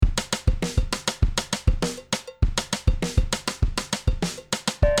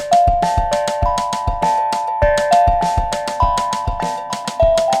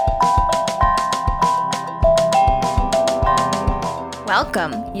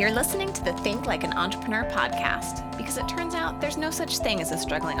Welcome. You're listening to the Think Like an Entrepreneur podcast because it turns out there's no such thing as a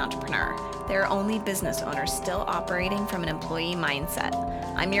struggling entrepreneur. There are only business owners still operating from an employee mindset.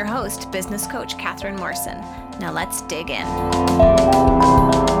 I'm your host, business coach Catherine Morrison. Now let's dig in.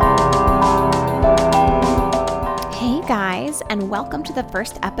 Hey guys, and welcome to the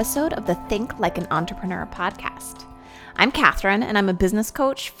first episode of the Think Like an Entrepreneur podcast. I'm Catherine, and I'm a business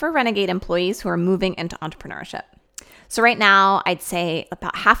coach for renegade employees who are moving into entrepreneurship. So right now, I'd say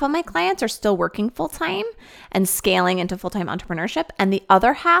about half of my clients are still working full-time and scaling into full-time entrepreneurship, and the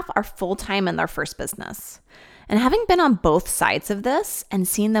other half are full-time in their first business. And having been on both sides of this and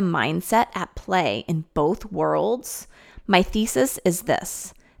seen the mindset at play in both worlds, my thesis is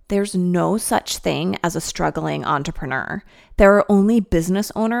this: there's no such thing as a struggling entrepreneur. There are only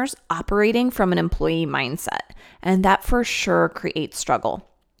business owners operating from an employee mindset, and that for sure creates struggle.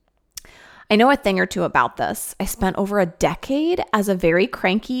 I know a thing or two about this. I spent over a decade as a very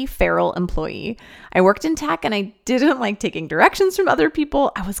cranky, feral employee. I worked in tech and I didn't like taking directions from other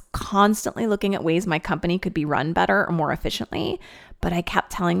people. I was constantly looking at ways my company could be run better or more efficiently, but I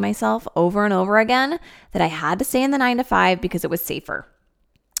kept telling myself over and over again that I had to stay in the 9-to-5 because it was safer.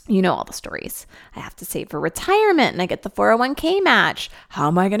 You know all the stories. I have to save for retirement and I get the 401k match. How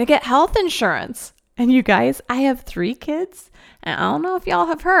am I going to get health insurance? And you guys, I have 3 kids, and I don't know if y'all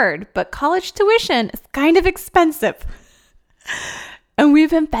have heard, but college tuition is kind of expensive. And we've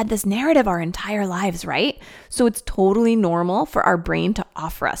been fed this narrative our entire lives, right? So it's totally normal for our brain to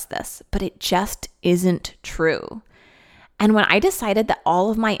offer us this, but it just isn't true. And when I decided that all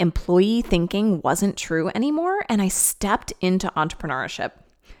of my employee thinking wasn't true anymore, and I stepped into entrepreneurship,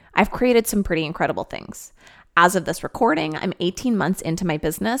 I've created some pretty incredible things. As of this recording, I'm 18 months into my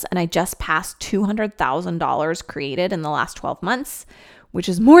business and I just passed $200,000 created in the last 12 months, which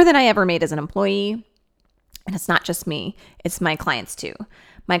is more than I ever made as an employee. And it's not just me, it's my clients too.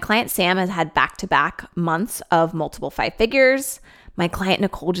 My client Sam has had back-to-back months of multiple 5 figures. My client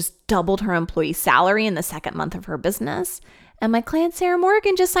Nicole just doubled her employee salary in the second month of her business. And my client Sarah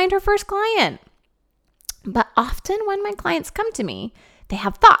Morgan just signed her first client. But often when my clients come to me, they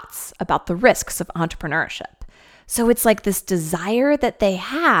have thoughts about the risks of entrepreneurship. So it's like this desire that they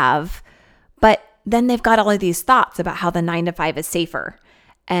have, but then they've got all of these thoughts about how the 9-to-5 is safer.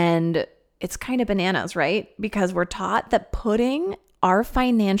 And it's kind of bananas, right? Because we're taught that putting our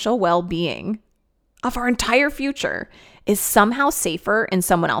financial well-being of our entire future is somehow safer in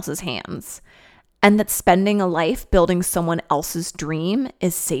someone else's hands, and that spending a life building someone else's dream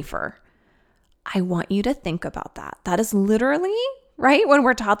is safer. I want you to think about that. That is literally, right? When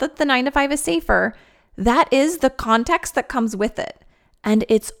we're taught that the 9-to-5 is safer, that is the context that comes with it. And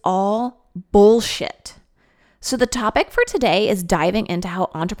it's all bullshit. So the topic for today is diving into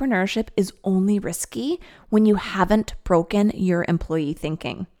how entrepreneurship is only risky when you haven't broken your employee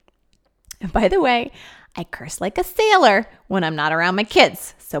thinking. And by the way, I curse like a sailor when I'm not around my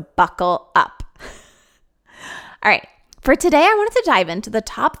kids, so buckle up. All right. For today, I wanted to dive into the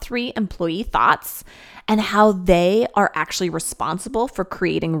top 3 employee thoughts and how they are actually responsible for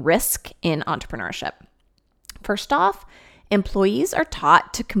creating risk in entrepreneurship. First off, employees are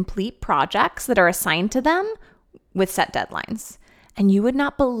taught to complete projects that are assigned to them with set deadlines. And you would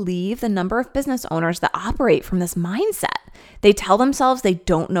not believe the number of business owners that operate from this mindset. They tell themselves they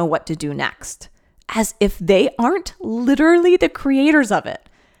don't know what to do next, as if they aren't literally the creators of it.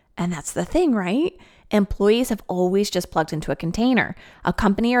 And that's the thing, right? Employees have always just plugged into a container, a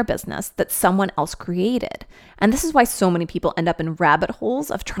company or business that someone else created. And this is why so many people end up in rabbit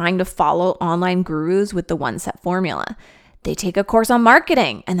holes of trying to follow online gurus with the one set formula. They take a course on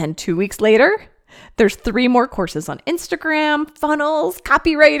marketing, and then 2 weeks later, there's 3 more courses on Instagram, funnels,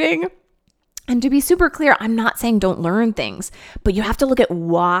 copywriting. And to be super clear, I'm not saying don't learn things, but you have to look at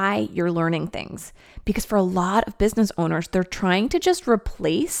why you're learning things. Because for a lot of business owners, they're trying to just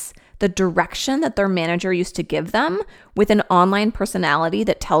replace the direction that their manager used to give them with an online personality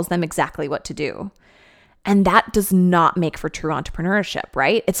that tells them exactly what to do. And that does not make for true entrepreneurship,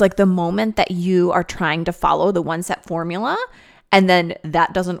 right? It's like the moment that you are trying to follow the one set formula and then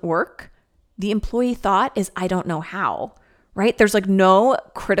that doesn't work, the employee thought is, I don't know how, right? There's like no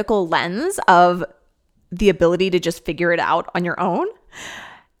critical lens of the ability to just figure it out on your own.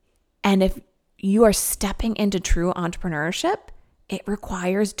 And if you are stepping into true entrepreneurship, it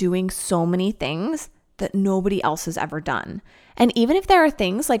requires doing so many things that nobody else has ever done. And even if there are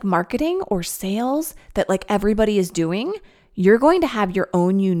things like marketing or sales that like everybody is doing, you're going to have your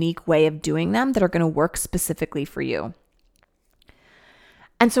own unique way of doing them that are going to work specifically for you.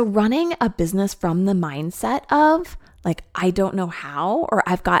 And so running a business from the mindset of like, I don't know how, or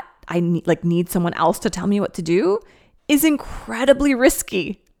I need someone else to tell me what to do is incredibly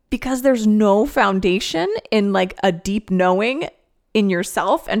risky because there's no foundation in like a deep knowing in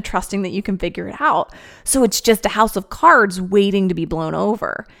yourself and trusting that you can figure it out. So it's just a house of cards waiting to be blown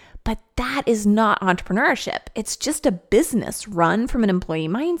over. But that is not entrepreneurship. It's just a business run from an employee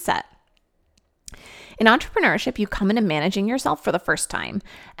mindset. In entrepreneurship, you come into managing yourself for the first time.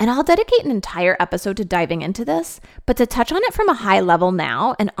 And I'll dedicate an entire episode to diving into this, but to touch on it from a high level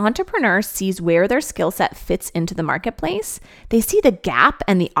now, an entrepreneur sees where their skill set fits into the marketplace. They see the gap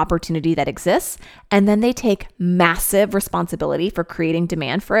and the opportunity that exists, and then they take massive responsibility for creating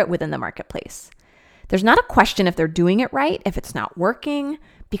demand for it within the marketplace. There's not a question if they're doing it right, if it's not working,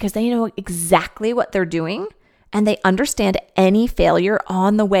 because they know exactly what they're doing, and they understand any failure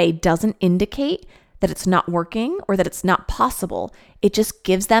on the way doesn't indicate that it's not working or that it's not possible. It just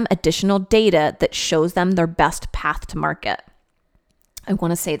gives them additional data that shows them their best path to market. I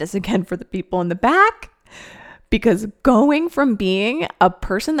want to say this again for the people in the back, because going from being a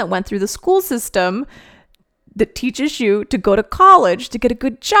person that went through the school system that teaches you to go to college to get a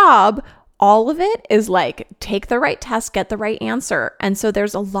good job, all of it is like take the right test, get the right answer. And so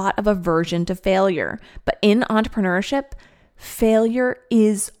there's a lot of aversion to failure. But in entrepreneurship, failure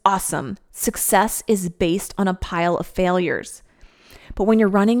is awesome. Success is based on a pile of failures. But when you're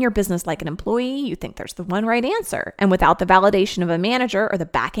running your business like an employee, you think there's the one right answer. And without the validation of a manager or the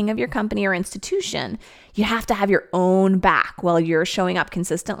backing of your company or institution, you have to have your own back while you're showing up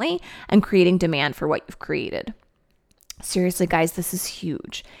consistently and creating demand for what you've created. Seriously, guys, this is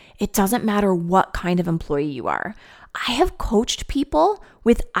huge. It doesn't matter what kind of employee you are. I have coached people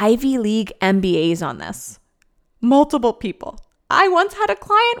with Ivy League MBAs on this. Multiple people. I once had a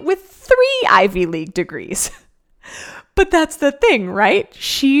client with 3 Ivy League degrees. But that's the thing, right?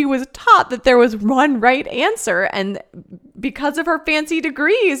 She was taught that there was one right answer. And because of her fancy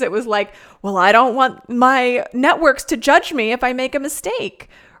degrees, it was like, well, I don't want my networks to judge me if I make a mistake,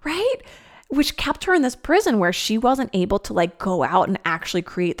 right? Which kept her in this prison where she wasn't able to like go out and actually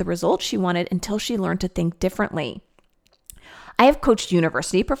create the results she wanted until she learned to think differently. I have coached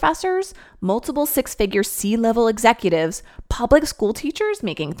university professors, multiple 6-figure C-level executives, public school teachers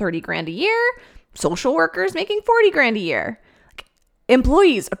making 30 grand a year, social workers making 40 grand a year.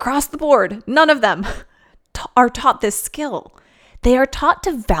 Employees across the board, none of them are taught this skill. They are taught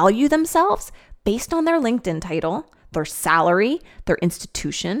to value themselves based on their LinkedIn title, their salary, their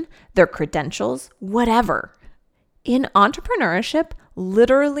institution, their credentials, whatever. In entrepreneurship,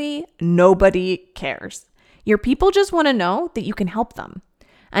 literally nobody cares. Your people just want to know that you can help them.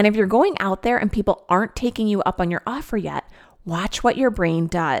 And if you're going out there and people aren't taking you up on your offer yet, watch what your brain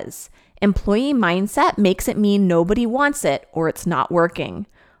does. Employee mindset makes it mean nobody wants it or it's not working.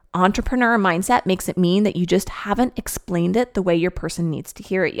 Entrepreneur mindset makes it mean that you just haven't explained it the way your person needs to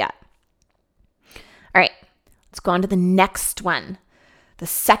hear it yet. All right, let's go on to the next one. The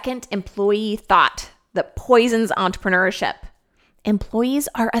second employee thought that poisons entrepreneurship. Employees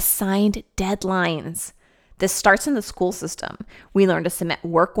are assigned deadlines. This starts in the school system. We learn to submit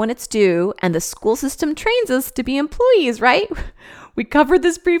work when it's due, and the school system trains us to be employees, right? We covered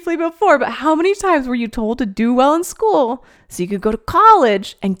this briefly before, but how many times were you told to do well in school so you could go to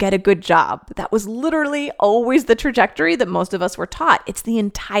college and get a good job? That was literally always the trajectory that most of us were taught. It's the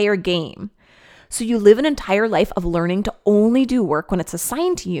entire game. So you live an entire life of learning to only do work when it's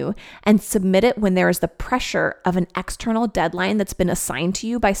assigned to you and submit it when there is the pressure of an external deadline that's been assigned to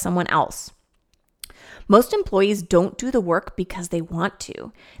you by someone else. Most employees don't do the work because they want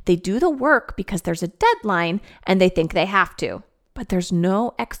to. They do the work because there's a deadline and they think they have to. But there's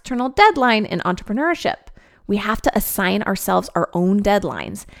no external deadline in entrepreneurship. We have to assign ourselves our own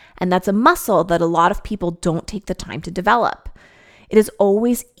deadlines, and that's a muscle that a lot of people don't take the time to develop. It is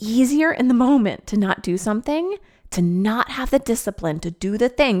always easier in the moment to not do something, to not have the discipline to do the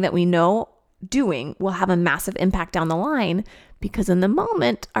thing that we know doing will have a massive impact down the line, because in the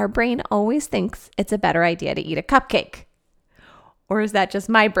moment, our brain always thinks it's a better idea to eat a cupcake. Or is that just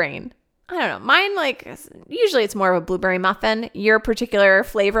my brain? I don't know. Mine, usually it's more of a blueberry muffin. Your particular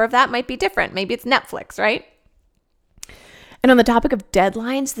flavor of that might be different. Maybe it's Netflix, right? And on the topic of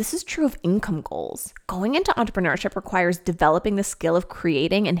deadlines, this is true of income goals. Going into entrepreneurship requires developing the skill of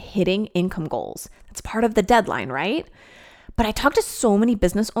creating and hitting income goals. That's part of the deadline, right? But I talk to so many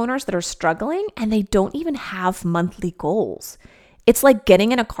business owners that are struggling and they don't even have monthly goals. It's like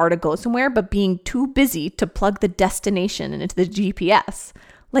getting in a car to go somewhere, but being too busy to plug the destination into the GPS.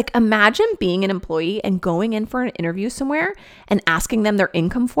 Imagine being an employee and going in for an interview somewhere and asking them their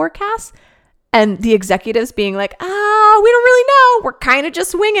income forecast and the executives being like, we don't really know. We're kind of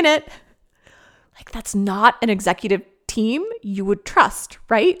just winging it. That's not an executive team you would trust,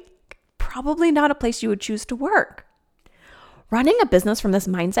 right? Probably not a place you would choose to work. Running a business from this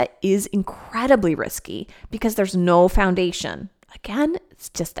mindset is incredibly risky because there's no foundation. Again, it's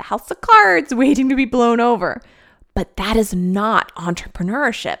just a house of cards waiting to be blown over. But that is not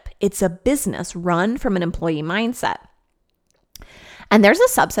entrepreneurship. It's a business run from an employee mindset. And there's a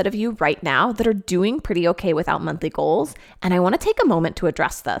subset of you right now that are doing pretty okay without monthly goals. And I want to take a moment to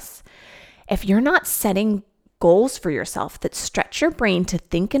address this. If you're not setting goals for yourself that stretch your brain to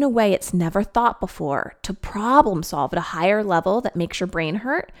think in a way it's never thought before, to problem solve at a higher level that makes your brain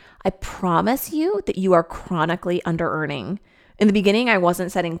hurt, I promise you that you are chronically under-earning. In the beginning, I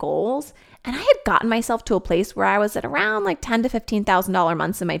wasn't setting goals, and I had gotten myself to a place where I was at around like $10,000 to $15,000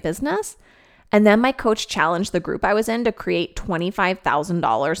 months in my business. And then my coach challenged the group I was in to create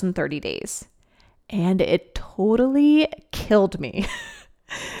 $25,000 in 30 days. And it totally killed me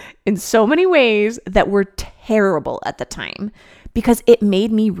in so many ways that were terrible at the time, because it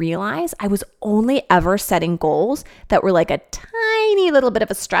made me realize I was only ever setting goals that were like a tiny little bit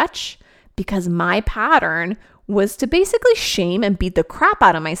of a stretch, because my pattern was to basically shame and beat the crap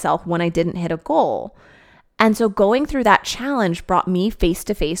out of myself when I didn't hit a goal. And so going through that challenge brought me face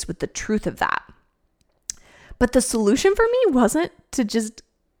to face with the truth of that. But the solution for me wasn't to just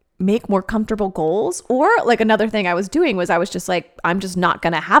make more comfortable goals, or like another thing I was doing was I was just like, I'm just not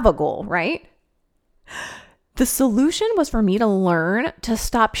going to have a goal, right? The solution was for me to learn to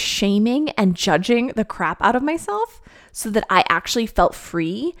stop shaming and judging the crap out of myself so that I actually felt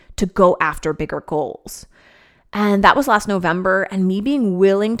free to go after bigger goals. And that was last November, and me being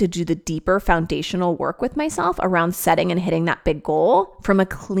willing to do the deeper foundational work with myself around setting and hitting that big goal from a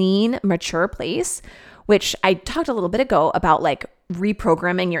clean, mature place, which I talked a little bit ago about, like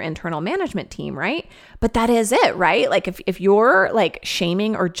reprogramming your internal management team, right? But that is it, right? Like if you're like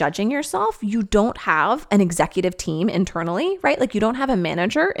shaming or judging yourself, you don't have an executive team internally, right? Like you don't have a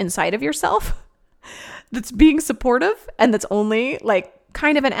manager inside of yourself that's being supportive and that's only like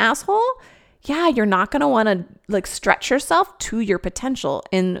kind of an asshole. Yeah, you're not going to want to like stretch yourself to your potential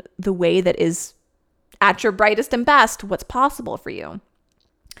in the way that is at your brightest and best what's possible for you.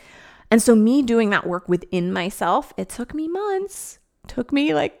 And so me doing that work within myself, it took me months. Took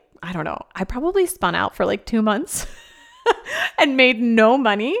me like, I don't know, I probably spun out for like 2 months and made no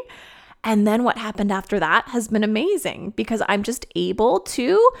money. And then what happened after that has been amazing, because I'm just able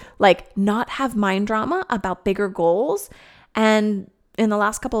to like not have mind drama about bigger goals. And in the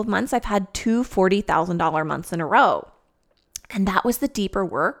last couple of months, I've had 2 $40,000 months in a row. And that was the deeper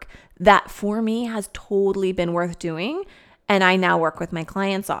work that for me has totally been worth doing. And I now work with my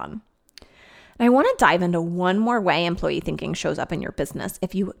clients on. And I want to dive into one more way employee thinking shows up in your business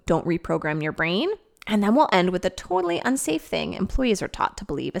if you don't reprogram your brain. And then we'll end with a totally unsafe thing employees are taught to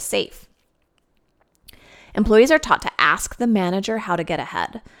believe is safe. Employees are taught to ask the manager how to get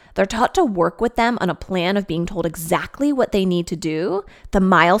ahead. They're taught to work with them on a plan of being told exactly what they need to do, the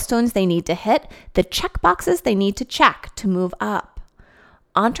milestones they need to hit, the check boxes they need to check to move up.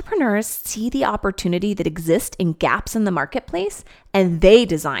 Entrepreneurs see the opportunity that exists in gaps in the marketplace, and they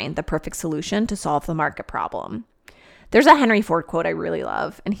design the perfect solution to solve the market problem. There's a Henry Ford quote I really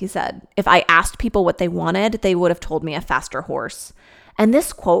love, and he said, "If I asked people what they wanted, they would have told me a faster horse." And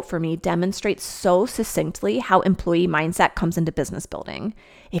this quote for me demonstrates so succinctly how employee mindset comes into business building.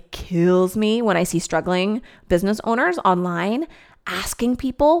 It kills me when I see struggling business owners online asking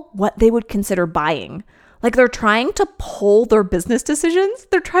people what they would consider buying. Like they're trying to pull their business decisions.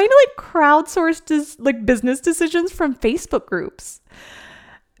 They're trying to like crowdsource business decisions from Facebook groups.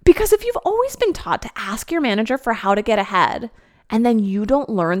 Because if you've always been taught to ask your manager for how to get ahead, and then you don't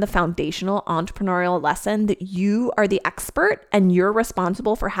learn the foundational entrepreneurial lesson that you are the expert and you're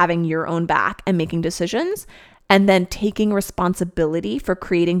responsible for having your own back and making decisions, and then taking responsibility for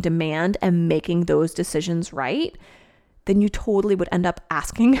creating demand and making those decisions right, then you totally would end up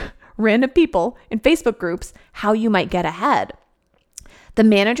asking random people in Facebook groups how you might get ahead. The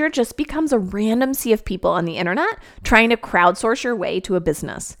manager just becomes a random sea of people on the internet trying to crowdsource your way to a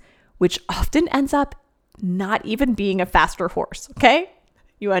business, which often ends up not even being a faster horse, okay?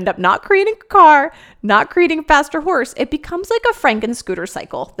 You end up not creating a car, not creating a faster horse. It becomes like a Franken-scooter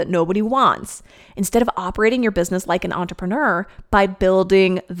cycle that nobody wants, instead of operating your business like an entrepreneur by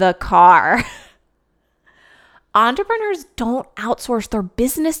building the car. Entrepreneurs don't outsource their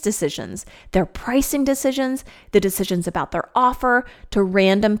business decisions, their pricing decisions, the decisions about their offer to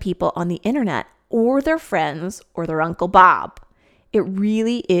random people on the internet or their friends or their Uncle Bob. It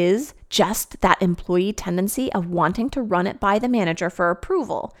really is just that employee tendency of wanting to run it by the manager for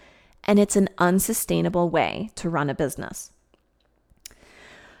approval, and it's an unsustainable way to run a business.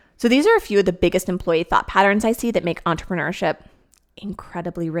 So these are a few of the biggest employee thought patterns I see that make entrepreneurship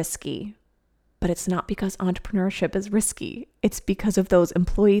incredibly risky. But it's not because entrepreneurship is risky. It's because of those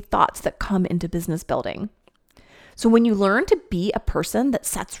employee thoughts that come into business building. So when you learn to be a person that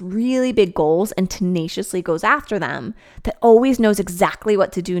sets really big goals and tenaciously goes after them, that always knows exactly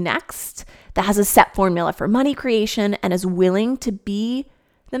what to do next, that has a set formula for money creation and is willing to be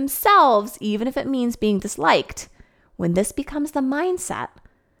themselves, even if it means being disliked, when this becomes the mindset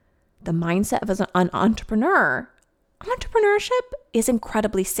of an entrepreneur, entrepreneurship is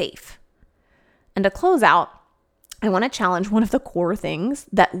incredibly safe. And to close out, I want to challenge one of the core things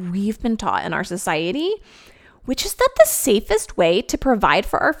that we've been taught in our society, which is that the safest way to provide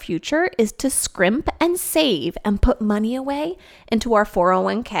for our future is to scrimp and save and put money away into our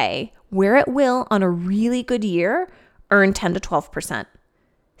 401k, where it will, on a really good year, earn 10 to 12%.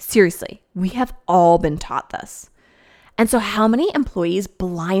 Seriously, we have all been taught this. And so how many employees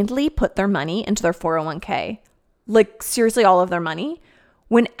blindly put their money into their 401k? Like seriously, all of their money?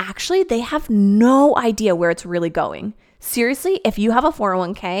 When actually they have no idea where it's really going. Seriously, if you have a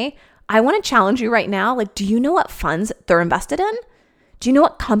 401k, I want to challenge you right now. Like, do you know what funds they're invested in? Do you know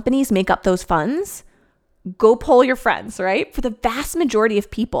what companies make up those funds? Go poll your friends, right? For the vast majority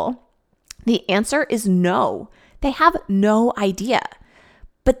of people, the answer is no. They have no idea.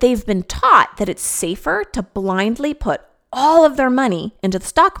 But they've been taught that it's safer to blindly put all of their money into the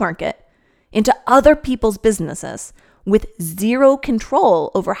stock market, into other people's businesses, with zero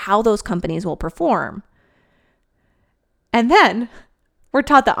control over how those companies will perform. And then we're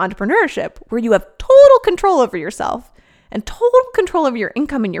taught that entrepreneurship, where you have total control over yourself and total control over your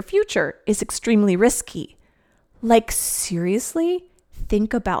income and your future, is extremely risky. Like seriously,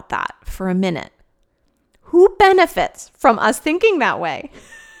 think about that for a minute. Who benefits from us thinking that way?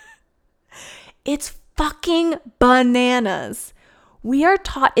 It's fucking bananas. We are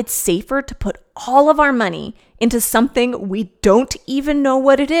taught it's safer to put all of our money into something we don't even know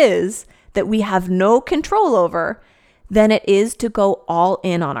what it is, that we have no control over, than it is to go all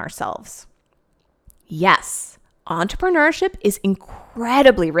in on ourselves. Yes, entrepreneurship is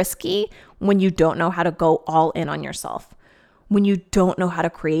incredibly risky when you don't know how to go all in on yourself, when you don't know how to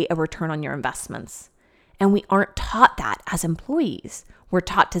create a return on your investments. And we aren't taught that as employees. We're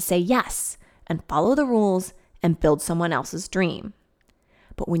taught to say yes and follow the rules and build someone else's dream.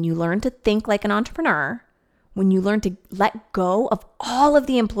 But when you learn to think like an entrepreneur, when you learn to let go of all of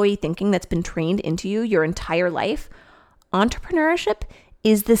the employee thinking that's been trained into you your entire life, entrepreneurship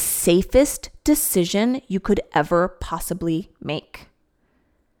is the safest decision you could ever possibly make.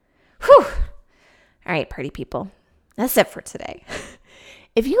 Whew. All right, party people. That's it for today.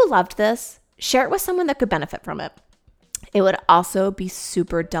 If you loved this, share it with someone that could benefit from it. It would also be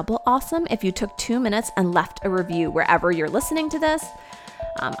super double awesome if you took 2 minutes and left a review wherever you're listening to this.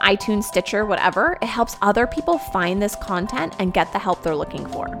 iTunes, Stitcher, whatever. It helps other people find this content and get the help they're looking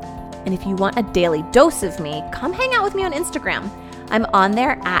for. And if you want a daily dose of me, come hang out with me on Instagram. I'm on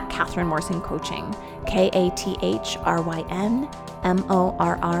there at Kathryn Morrison Coaching,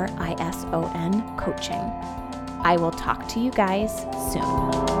 KATHRYNMORRISON Coaching. I will talk to you guys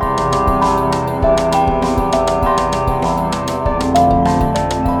soon.